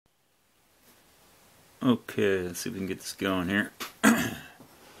Okay, let's see if we can get this going here.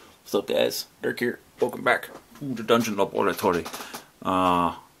 What's up, guys? Dirk here. Welcome back to Dungeon Laboratory.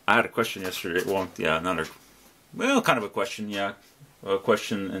 I had a question yesterday. Well, yeah, kind of a question, yeah. A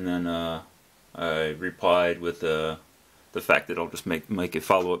question, and then I replied with the fact that I'll just make a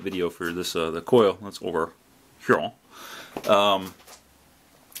follow-up video for this the coil that's over here. I'll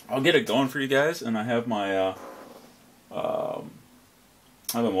get it going for you guys, and I have my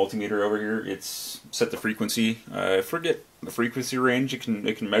I have a multimeter over here. It's set the frequency. I forget the frequency range it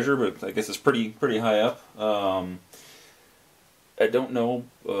can measure, but I guess it's pretty high up. I don't know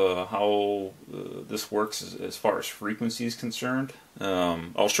how this works as far as frequency is concerned.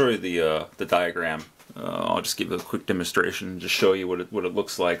 I'll show you the diagram. I'll just give a quick demonstration, just show you what it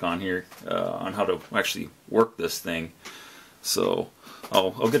looks like on here, on how to actually work this thing. So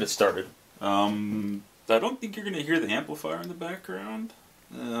I'll get it started. I don't think you're going to hear the amplifier in the background.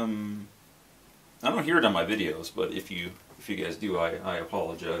 I don't hear it on my videos, but if you guys do, I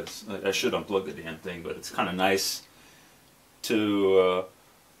apologize. I should unplug the damn thing, but it's kind of nice to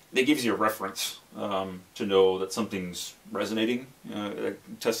it gives you a reference to know that something's resonating,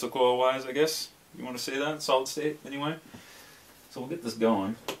 Tesla coil wise, I guess you want to say that, solid state anyway. So we'll get this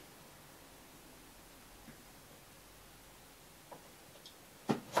going.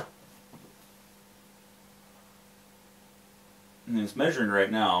 And it's measuring right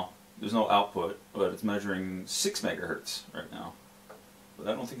now. There's no output, but it's measuring 6 megahertz right now. But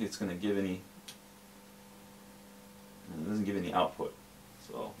I don't think it's going to give any. It doesn't give any output.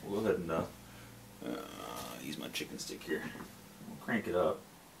 So we'll go ahead and use my chicken stick here. We'll crank it up.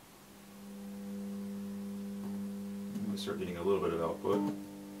 We'll start getting a little bit of output.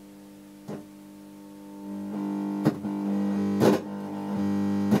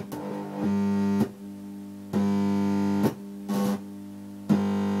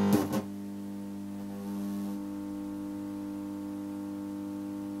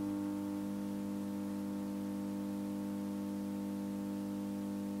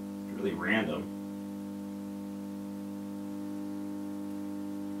 Really random.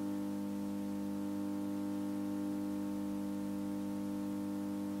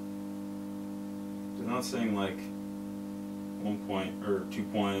 They're not saying like 1 point or 2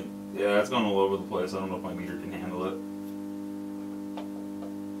 point. Yeah, it's going all over the place. I don't know if my meter can handle it.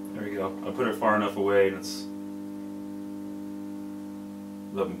 There we go. I put it far enough away and it's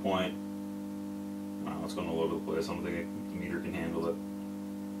 11 point. Wow, it's going all over the place. I don't think the meter can handle it.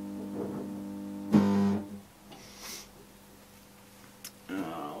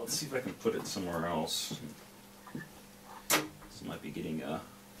 Let's see if I can put it somewhere else. This might be getting a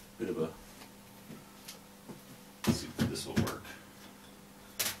bit of a. Let's see if this will work.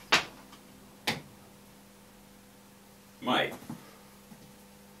 Might.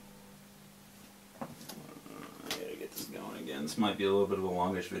 I gotta get this going again. This might be a little bit of a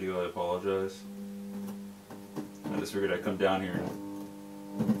longish video. I apologize. I just figured I'd come down here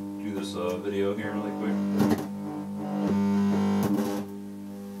and do this video here really quick.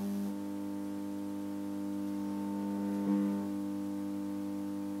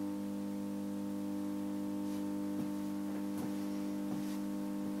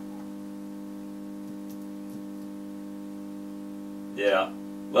 Yeah,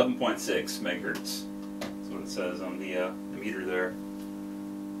 11.6 megahertz. That's what it says on the meter there.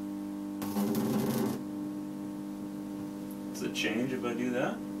 Does it change if I do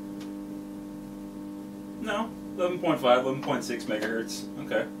that? No, 11.5, 11.6 megahertz.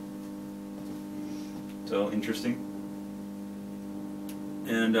 Okay. So interesting.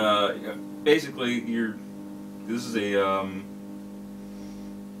 And basically, this is a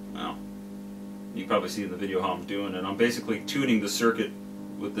well. You can probably see in the video how I'm doing it. I'm basically tuning the circuit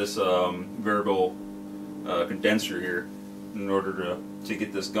with this variable condenser here in order to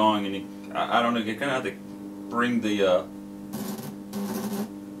get this going. And I don't know, you kind of have to bring the. I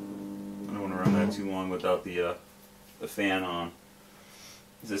don't want to run that too long without the fan on.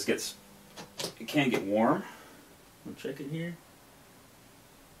 This it can get warm. I'll check it here.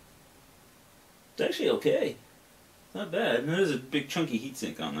 It's actually okay. Not bad. And there's a big chunky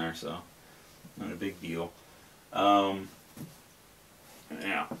heatsink on there, so. Not a big deal. Yeah.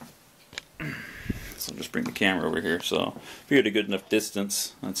 So I'll just bring the camera over here. So if you're at a good enough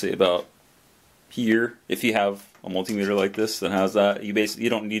distance, I'd say about here, if you have a multimeter like this that has that, you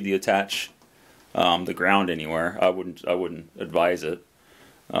don't need to attach the ground anywhere. I wouldn't advise it.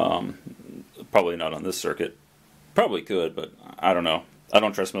 Probably not on this circuit. Probably could, but I don't know. I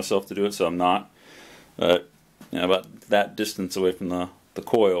don't trust myself to do it, so I'm not. But about that distance away from the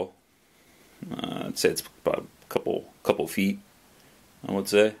coil. I'd say it's about a couple feet, I would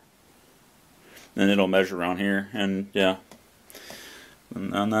say. and it'll measure around here. And yeah,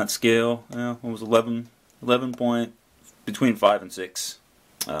 and on that scale, yeah, it was 11 point between 5 and 6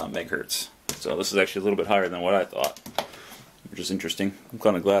 megahertz. So this is actually a little bit higher than what I thought, which is interesting. I'm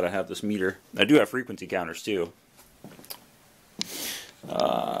kind of glad I have this meter. I do have frequency counters too,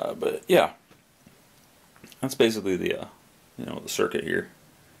 but yeah, that's basically the the circuit here.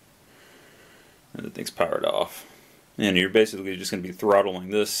 And the thing's powered off, and you're basically just going to be throttling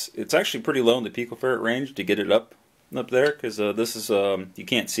this. It's actually pretty low in the picofarad range to get it up there, because this is you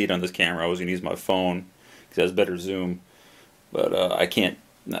can't see it on this camera. I was going to use my phone because it has better zoom, but I can't.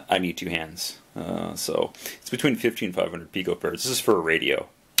 I need two hands, so it's between 50 and 500 picofarads. This is for a radio,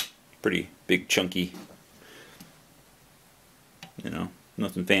 pretty big, chunky.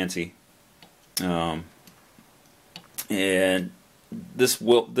 Nothing fancy, and this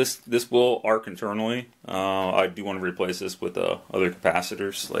will arc internally. I do want to replace this with other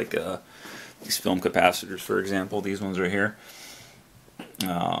capacitors, like these film capacitors, for example. These ones right here.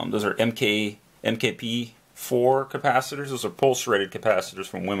 Those are MKP4 capacitors. Those are pulse-rated capacitors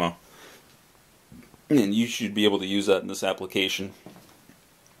from Wimo, and you should be able to use that in this application.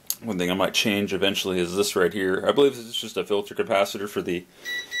 One thing I might change eventually is this right here. I believe this is just a filter capacitor for the.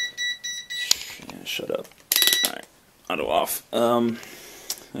 Shut up. Alright, auto off.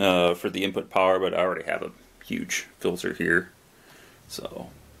 For the input power, but I already have a huge filter here, so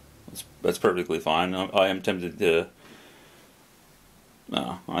that's perfectly fine. I am tempted to.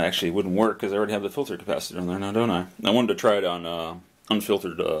 No, I actually wouldn't work because I already have the filter capacitor in there now, don't I? I wanted to try it on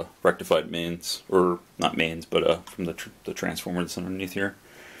unfiltered rectified mains, or not mains, but from the transformer that's underneath here.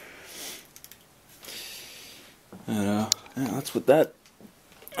 And yeah, that's what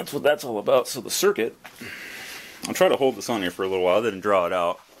that's all about. So the circuit, I'll try to hold this on here for a little while. I didn't draw it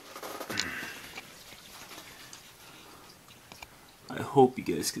out. I hope you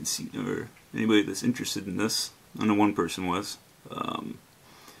guys can see, or anybody that's interested in this. I know one person was.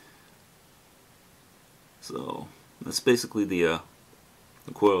 So that's basically the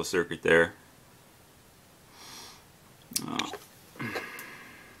coil circuit there.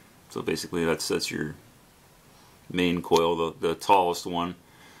 So basically that's your main coil, the tallest one.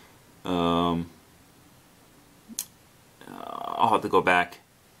 I'll have to go back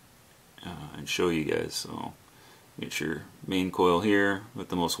and show you guys. So get your main coil here with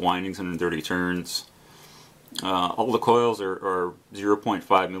the most windings, 130 turns. All the coils are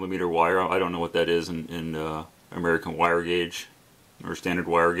 0.5 millimeter wire. I don't know what that is in American wire gauge or standard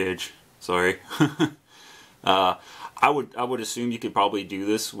wire gauge. Sorry. I would assume you could probably do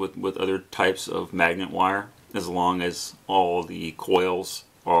this with other types of magnet wire, as long as all the coils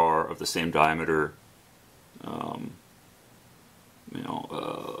are of the same diameter,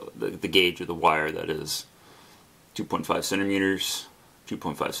 the gauge of the wire, that is 2.5 centimeters,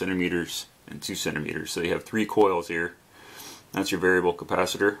 2.5 centimeters, and 2 centimeters. So you have 3 coils here. That's your variable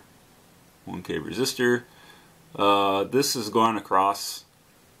capacitor, 1K resistor. This is going across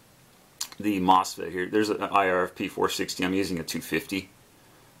the MOSFET here. There's an IRFP 460. I'm using a 250.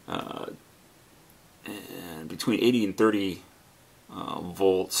 And between 80 and 30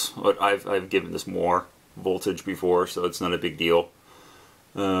 volts. But I've given this more voltage before, so it's not a big deal.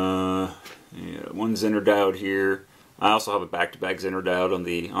 Yeah, one Zener diode here. I also have a back-to-back Zener diode on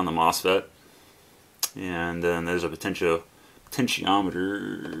the MOSFET, and then there's a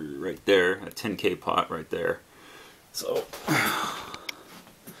potentiometer right there, a 10K pot right there. So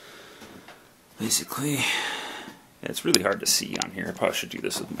basically, yeah, it's really hard to see on here. I probably should do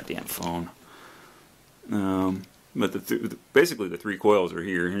this with my damn phone. But basically the 3 coils are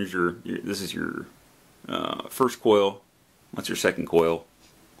here. Here's this is your first coil. That's your second coil,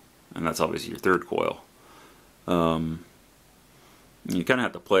 and that's obviously your third coil. You kind of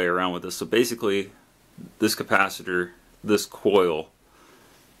have to play around with this. So basically, this capacitor, this coil,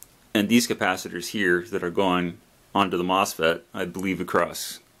 and these capacitors here that are going onto the MOSFET, I believe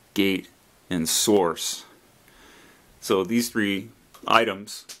across gate and source. So these 3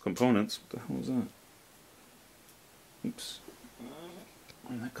 items, components, what the hell was that? Oops.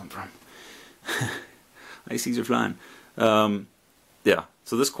 Where did that come from? ICs are flying. Yeah,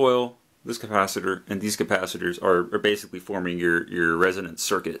 so this coil, this capacitor, and these capacitors are basically forming your resonance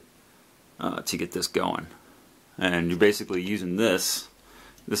circuit to get this going. And you're basically using this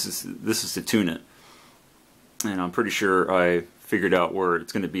is to tune it. And I'm pretty sure I figured out where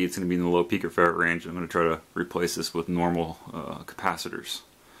it's going to be. It's going to be in the low picofarad range. I'm going to try to replace this with normal capacitors.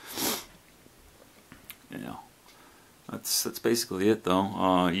 Yeah. That's basically it,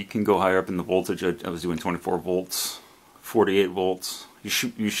 though. You can go higher up in the voltage. I was doing 24 volts, 48 volts. You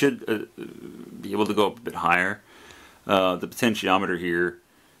should be able to go up a bit higher. The potentiometer here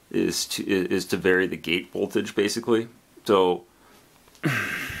is to vary the gate voltage, basically. So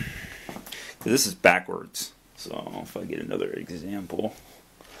this is backwards. So if I get another example,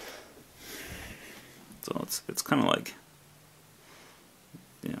 so it's kind of like,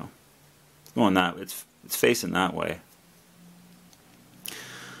 you know, going that, it's facing that way.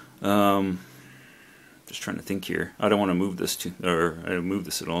 Just trying to think here. I don't want to move this move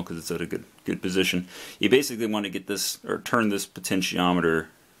this at all because it's at a good position. You basically want to get this, or turn this potentiometer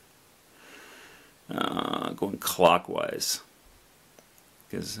going clockwise,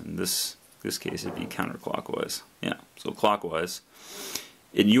 because in this case it'd be counterclockwise. Yeah, so clockwise,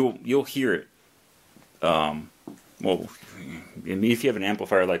 and you'll hear it. Well, if you have an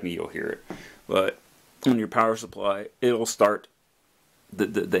amplifier like me, you'll hear it. But on your power supply, it'll start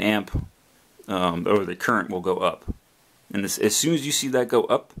the amp, or the current will go up, and as soon as you see that go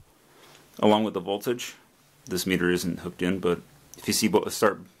up, along with the voltage, this meter isn't hooked in, but if you see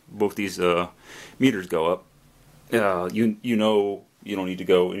both these meters go up, you know you don't need to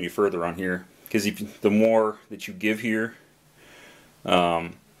go any further on here, because the more that you give here,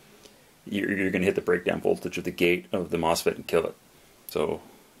 you're going to hit the breakdown voltage of the gate of the MOSFET and kill it. So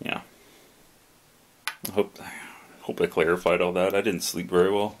yeah, I hope I clarified all that. I didn't sleep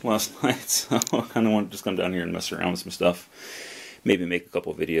very well last night, so I kind of want to just come down here and mess around with some stuff, maybe make a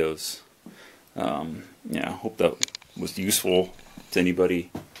couple videos. Yeah, hope that was useful to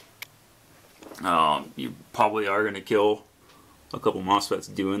anybody. You probably are going to kill a couple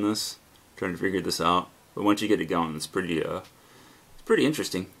MOSFETs doing this, trying to figure this out. But once you get it going, it's pretty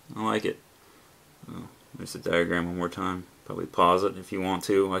interesting. I like it. There's the diagram one more time. Probably pause it if you want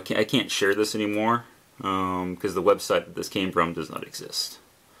to. I can't share this anymore because the website that this came from does not exist.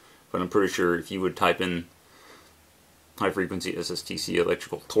 But I'm pretty sure if you would type in high frequency SSTC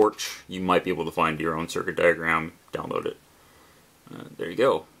electrical torch, you might be able to find your own circuit diagram, download it. There you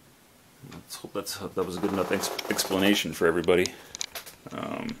go. Let's hope that was a good enough explanation for everybody.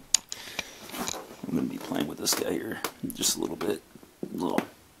 I'm going to be playing with this guy here just a little bit. A little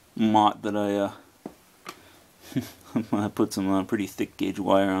mott that I'm going to put some pretty thick gauge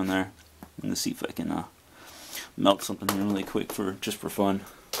wire on there. I'm going to see if I can melt something really quick just for fun.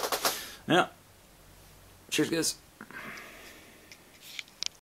 Yeah. Cheers, guys.